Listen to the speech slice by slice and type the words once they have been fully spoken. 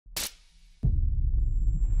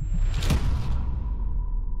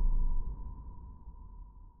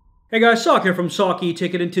Hey guys, Sak here from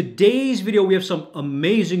SAKITECH, and in today's video we have some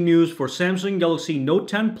amazing news for Samsung Galaxy Note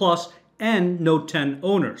 10 Plus and Note 10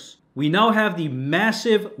 owners. We now have the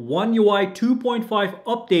massive One UI 2.5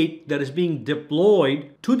 update that is being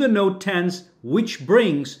deployed to the Note 10s, which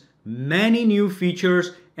brings many new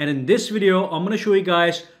features, and in this video I'm going to show you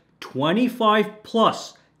guys 25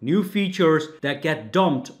 plus new features that get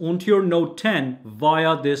dumped onto your Note 10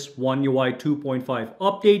 via this One UI 2.5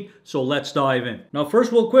 update. So let's dive in. Now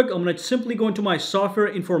first, real quick, I'm going to simply go into my software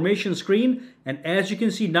information screen, and as you can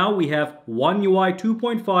see now we have One UI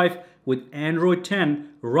 2.5 with Android 10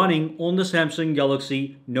 running on the Samsung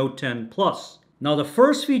Galaxy Note 10 Plus. Now the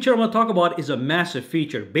first feature I'm going to talk about is a massive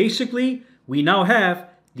feature. Basically, we now have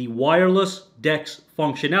the wireless Dex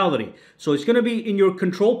functionality. So it's going to be in your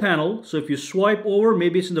control panel. So if you swipe over,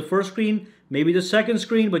 maybe it's in the first screen, maybe the second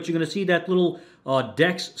screen, but you're going to see that little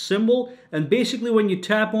Dex symbol. And basically when you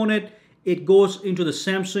tap on it, it goes into the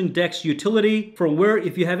Samsung Dex utility, from where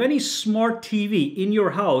if you have any smart TV in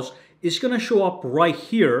your house, it's going to show up right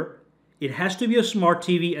here. It has to be a smart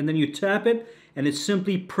TV, and then you tap it and it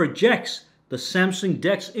simply projects the Samsung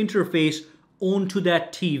Dex interface onto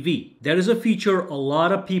that TV. That is a feature a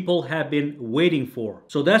lot of people have been waiting for.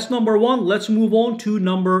 So that's number one. Let's move on to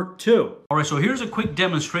number two. All right, so here's a quick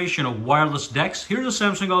demonstration of wireless Dex. Here's a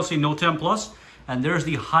Samsung Galaxy Note 10 Plus, and there's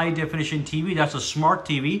the high definition TV. That's a smart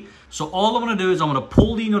TV. So all I'm gonna do is I'm gonna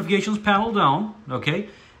pull the notifications panel down, okay?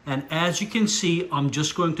 And as you can see, I'm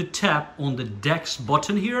just going to tap on the Dex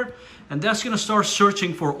button here, and that's gonna start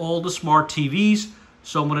searching for all the smart TVs.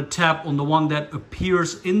 So I'm going to tap on the one that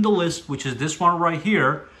appears in the list, which is this one right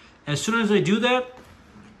here. As soon as I do that,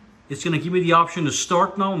 it's going to give me the option to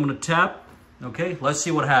start now. I'm going to tap. Okay, let's see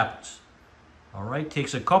what happens. All right,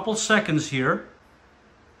 takes a couple seconds here.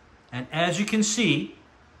 And as you can see,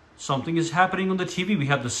 something is happening on the TV. We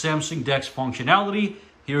have the Samsung Dex functionality.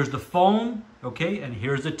 Here's the phone, okay, and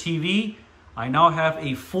here's the TV. I now have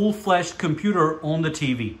a full-fledged computer on the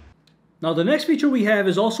TV. Now the next feature we have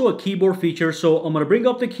is also a keyboard feature. So I'm going to bring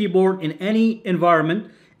up the keyboard in any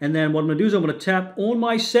environment, and then what I'm going to do is I'm going to tap on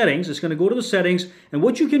my settings. It's going to go to the settings, and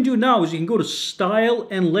what you can do now is you can go to style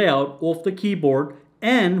and layout off the keyboard,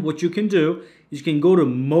 and what you can do is you can go to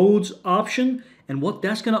modes option, and what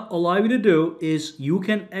that's going to allow you to do is you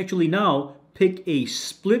can actually now pick a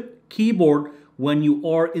split keyboard when you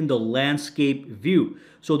are in the landscape view.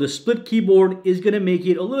 So the split keyboard is going to make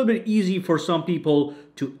it a little bit easy for some people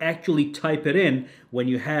to actually type it in when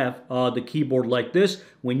you have the keyboard like this.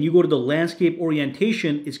 When you go to the landscape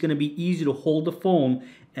orientation, it's going to be easy to hold the phone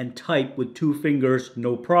and type with two fingers,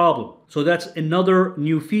 no problem. So that's another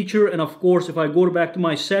new feature. And of course, if I go back to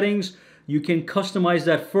my settings, you can customize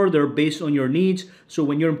that further based on your needs. So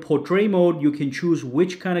when you're in portrait mode, you can choose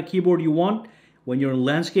which kind of keyboard you want. When you're in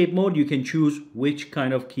landscape mode, you can choose which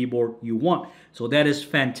kind of keyboard you want. So that is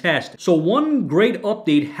fantastic. So one great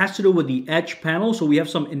update has to do with the Edge panel. So we have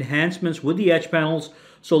some enhancements with the Edge panels.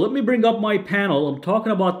 So let me bring up my panel. I'm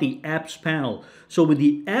talking about the apps panel. So with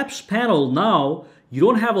the apps panel now, you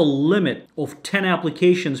don't have a limit of 10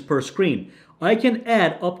 applications per screen. I can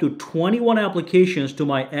add up to 21 applications to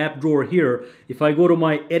my app drawer here. If I go to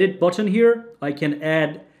my edit button here, I can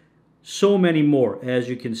add so many more. As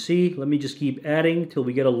you can see, let me just keep adding till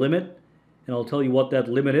we get a limit, and I'll tell you what that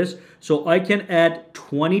limit is. So I can add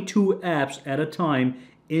 22 apps at a time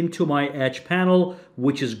into my Edge panel,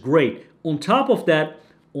 which is great. On top of that,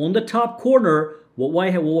 on the top corner,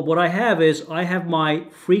 what I have is I have my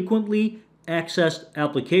frequently accessed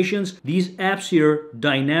applications. These apps here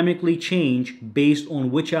dynamically change based on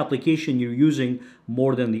which application you're using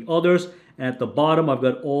more than the others. And at the bottom, I've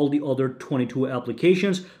got all the other 22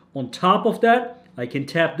 applications. On top of that, I can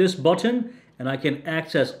tap this button and I can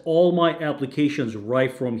access all my applications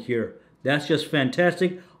right from here. That's just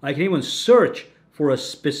fantastic. I can even search for a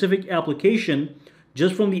specific application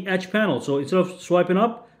just from the Edge panel. So instead of swiping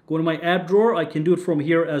up, go to my app drawer, I can do it from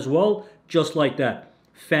here as well, just like that.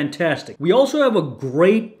 Fantastic. We also have a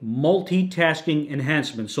great multitasking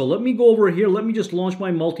enhancement. So let me go over here. Let me just launch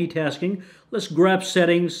my multitasking. Let's grab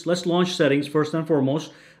settings. Let's launch settings first and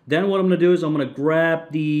foremost. Then what I'm going to do is I'm going to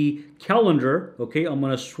grab the calendar. Okay, I'm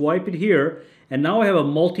going to swipe it here. And now I have a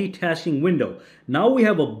multitasking window. Now we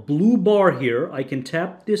have a blue bar here. I can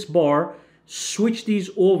tap this bar, switch these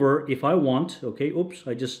over if I want. Okay, oops,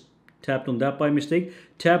 I just tapped on that by mistake.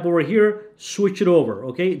 Tap over here, switch it over.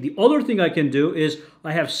 Okay, the other thing I can do is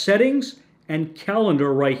I have settings and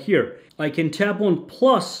calendar right here. I can tap on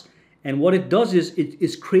plus, and what it does is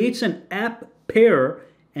it creates an app pair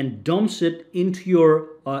and dumps it into your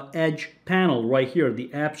edge panel right here,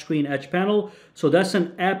 the app screen edge panel. So that's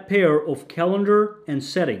an app pair of calendar and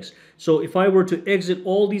settings. So if I were to exit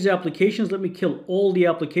all these applications, let me kill all the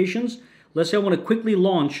applications. Let's say I want to quickly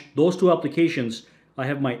launch those two applications. I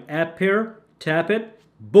have my app pair, tap it,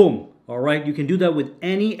 boom. All right, you can do that with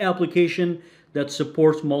any application that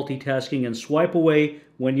supports multitasking and swipe away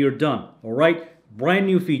when you're done. All right, brand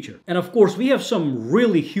new feature. And of course, we have some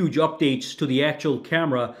really huge updates to the actual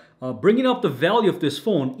camera, bringing up the value of this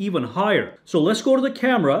phone even higher. So let's go to the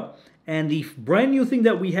camera, and the brand new thing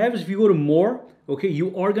that we have is if you go to more, okay,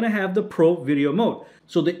 you are gonna have the Pro Video mode.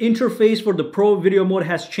 So the interface for the Pro Video mode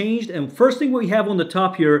has changed, and first thing we have on the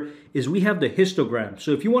top here is we have the histogram.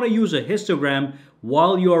 So if you want to use a histogram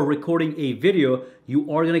while you are recording a video, you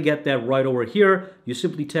are going to get that right over here. You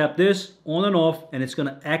simply tap this on and off, and it's going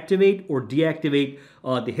to activate or deactivate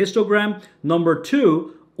the histogram. Number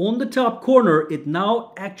two, on the top corner, it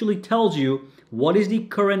now actually tells you what is the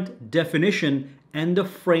current definition and the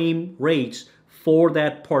frame rates for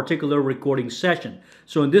that particular recording session.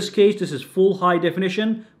 So in this case, this is full high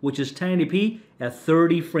definition, which is 1080p at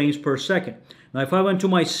 30 frames per second. Now, if I went to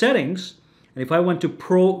my settings, and if I went to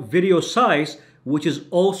Pro Video Size, which is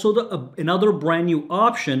also another brand new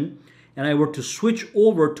option, and I were to switch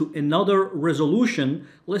over to another resolution,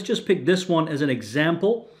 let's just pick this one as an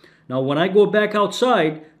example. Now, when I go back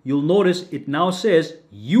outside, you'll notice it now says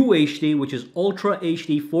UHD, which is Ultra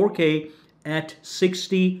HD 4K at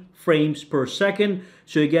 60 frames per second.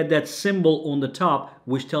 So you get that symbol on the top,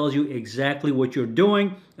 which tells you exactly what you're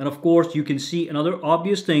doing. And of course, you can see another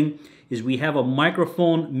obvious thing is we have a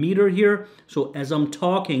microphone meter here. So as I'm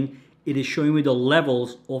talking, it is showing me the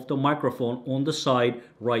levels of the microphone on the side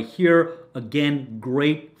right here. Again,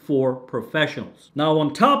 great for professionals. Now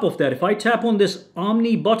on top of that, if I tap on this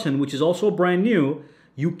Omni button, which is also brand new,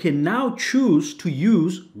 you can now choose to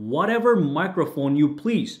use whatever microphone you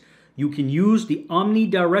please. You can use the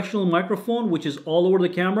omnidirectional microphone, which is all over the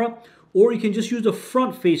camera, or you can just use the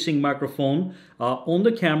front-facing microphone on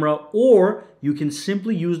the camera, or you can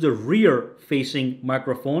simply use the rear-facing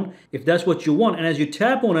microphone if that's what you want. And as you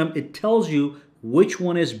tap on them, it tells you which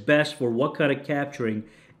one is best for what kind of capturing,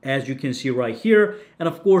 as you can see right here. And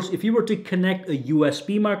of course, if you were to connect a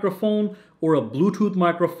USB microphone or a Bluetooth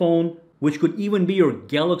microphone, which could even be your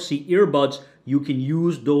Galaxy earbuds, you can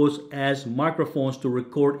use those as microphones to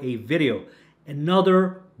record a video.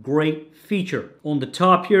 Another great feature. On the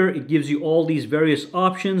top here, it gives you all these various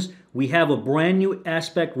options. We have a brand new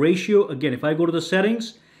aspect ratio. Again, if I go to the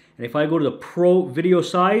settings, and if I go to the Pro Video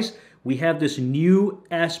Size, we have this new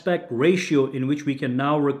aspect ratio in which we can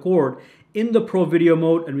now record in the Pro Video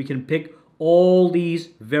mode, and we can pick all these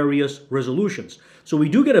various resolutions. So we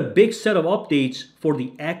do get a big set of updates for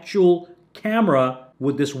the actual camera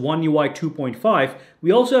with this One UI 2.5.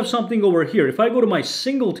 We also have something over here. If I go to my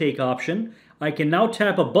single take option, I can now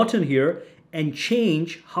tap a button here and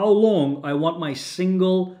change how long I want my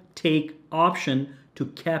single take option to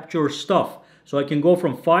capture stuff. So I can go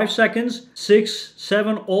from 5 seconds, 6,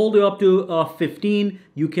 7, all the way up to 15.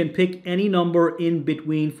 You can pick any number in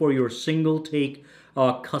between for your single take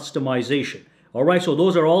customization. All right, so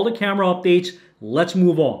those are all the camera updates. Let's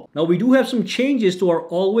move on. Now we do have some changes to our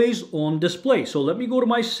always on display. So let me go to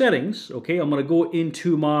my settings. Okay, I'm gonna go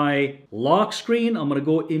into my lock screen. I'm gonna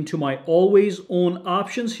go into my always on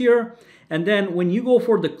options here. And then when you go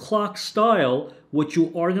for the clock style, what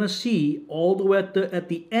you are gonna see all the way at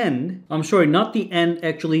the end, I'm sorry, not the end,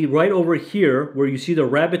 actually right over here where you see the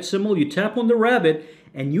rabbit symbol, you tap on the rabbit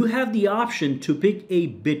and you have the option to pick a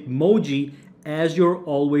Bitmoji as your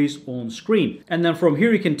always on screen. And then from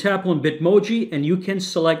here you can tap on Bitmoji and you can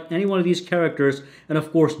select any one of these characters. And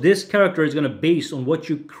of course this character is going to base on what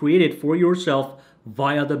you created for yourself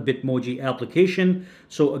via the Bitmoji application.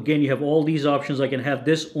 So again, you have all these options. I can have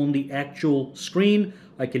this on the actual screen.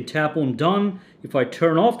 I can tap on done. If I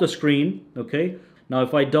turn off the screen, okay, now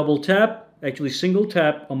if I double tap, actually single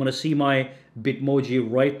tap, I'm going to see my Bitmoji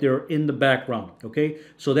right there in the background. Okay,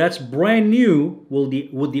 so that's brand new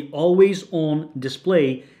with the always on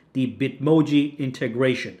display, the Bitmoji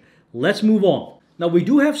integration. Let's move on. Now we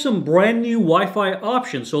do have some brand new Wi-Fi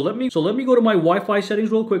options. So let me go to my Wi-Fi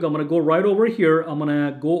settings real quick. I'm going to go right over here. I'm going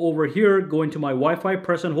to go over here, go into my Wi-Fi,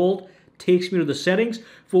 press and hold. Takes me to the settings.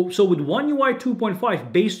 So with One UI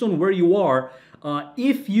 2.5, based on where you are,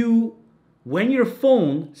 when your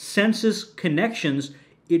phone senses connections,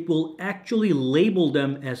 it will actually label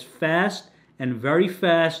them as fast and very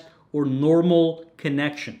fast or normal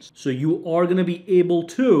connections. So you are going to be able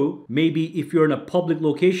to, maybe if you're in a public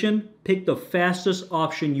location, pick the fastest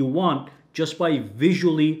option you want just by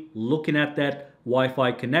visually looking at that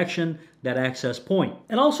Wi-Fi connection, that access point.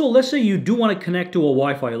 And also, let's say you do want to connect to a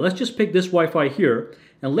Wi-Fi. Let's just pick this Wi-Fi here.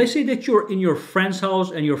 And let's say that you're in your friend's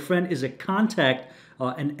house and your friend is a contact,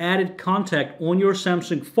 an added contact on your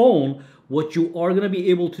Samsung phone. What you are going to be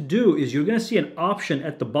able to do is you're going to see an option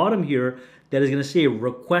at the bottom here that is going to say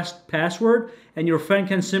request password, and your friend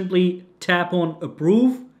can simply tap on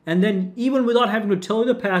approve. And then even without having to tell you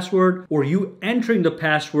the password or you entering the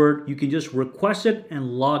password, you can just request it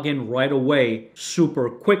and log in right away super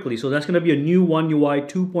quickly. So that's going to be a new One UI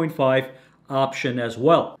 2.5 option as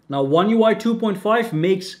well. Now, One UI 2.5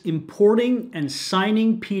 makes importing and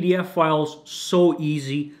signing PDF files so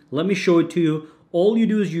easy. Let me show it to you. All you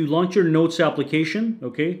do is you launch your Notes application,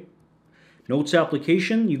 okay? Notes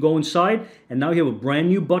application, you go inside, and now you have a brand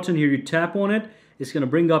new button here. You tap on it. It's going to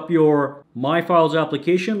bring up your My Files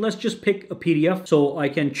application. Let's just pick a PDF so I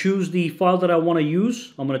can choose the file that I want to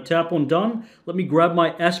use. I'm going to tap on done. Let me grab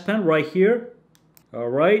my S Pen right here. All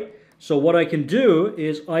right. So what I can do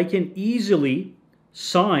is I can easily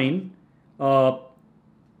sign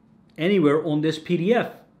anywhere on this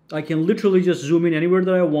PDF. I can literally just zoom in anywhere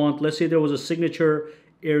that I want. Let's say there was a signature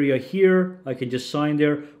area here. I can just sign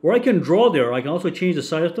there, or I can draw there. I can also change the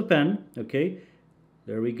size of the pen. Okay.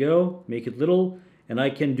 There we go. Make it little. And I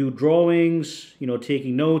can do drawings, you know,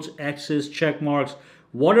 taking notes, X's, check marks,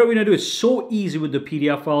 whatever we're going to do. It's so easy with the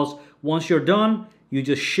PDF files. Once you're done, you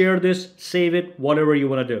just share this, save it, whatever you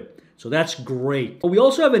want to do. So that's great. But we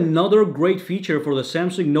also have another great feature for the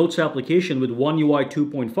Samsung Notes application with One UI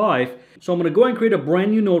 2.5. So I'm going to go and create a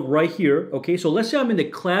brand new note right here. Okay, so let's say I'm in the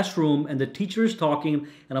classroom and the teacher is talking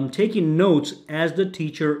and I'm taking notes as the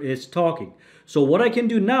teacher is talking. So what I can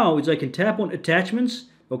do now is I can tap on attachments.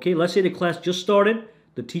 Okay, let's say the class just started,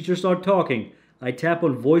 the teacher started talking. I tap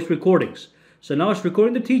on voice recordings. So now it's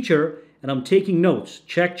recording the teacher and I'm taking notes.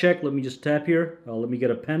 Check, check, let me just tap here. Let me get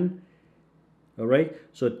a pen. All right,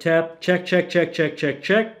 so tap, check, check, check, check, check,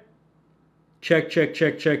 check. Check, check,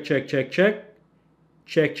 check, check, check, check, check.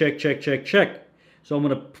 Check, check, check, check, check. So I'm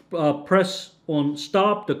gonna press on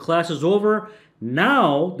stop, the class is over.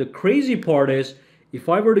 Now, the crazy part is, if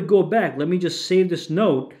I were to go back, let me just save this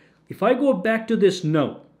note. If I go back to this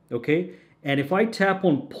note, okay, and if I tap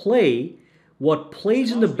on play, what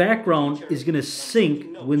plays in the background is going to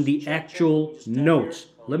sync with the actual notes.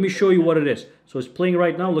 Let me show you what it is. So it's playing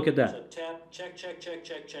right now. Look at that. So tap, check, check, check,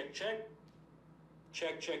 check, check, check.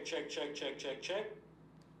 Check, check, check, check, check, check, check.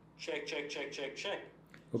 Check, check, check, check, check.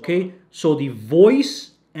 Okay, so the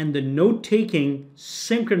voice and the note taking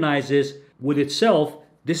synchronizes with itself.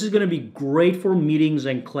 This is going to be great for meetings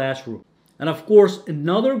and classroom. And of course,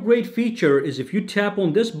 another great feature is if you tap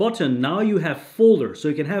on this button, now you have folders. So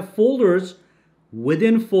you can have folders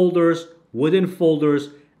within folders,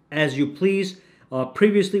 as you please.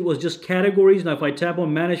 Previously, it was just categories. Now, if I tap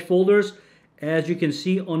on manage folders, as you can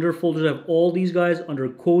see, under folders, I have all these guys. Under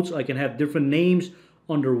quotes, I can have different names.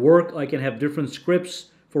 Under work, I can have different scripts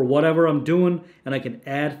for whatever I'm doing, and I can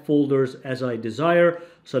add folders as I desire.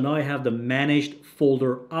 So now I have the managed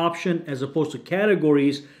folder option as opposed to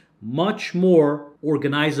categories. Much more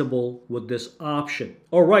organizable with this option.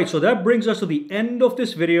 All right, so that brings us to the end of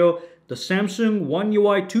this video. The Samsung One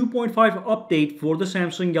UI 2.5 update for the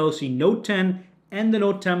Samsung Galaxy Note 10 and the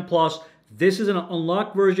Note 10 Plus. This is an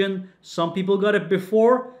unlocked version. Some people got it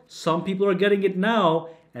before, some people are getting it now,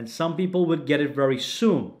 and some people will get it very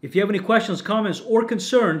soon. If you have any questions, comments, or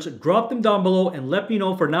concerns, drop them down below and let me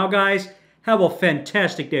know. For now, guys, have a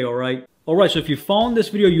fantastic day, all right? Alright, so if you found this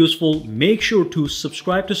video useful, make sure to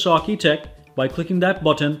subscribe to SAKITECH by clicking that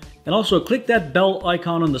button, and also click that bell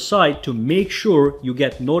icon on the side to make sure you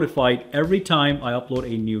get notified every time I upload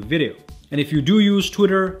a new video. And if you do use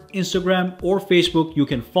Twitter, Instagram, or Facebook, you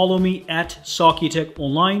can follow me at SAKITECH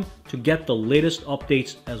online to get the latest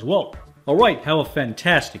updates as well. Alright, have a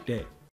fantastic day.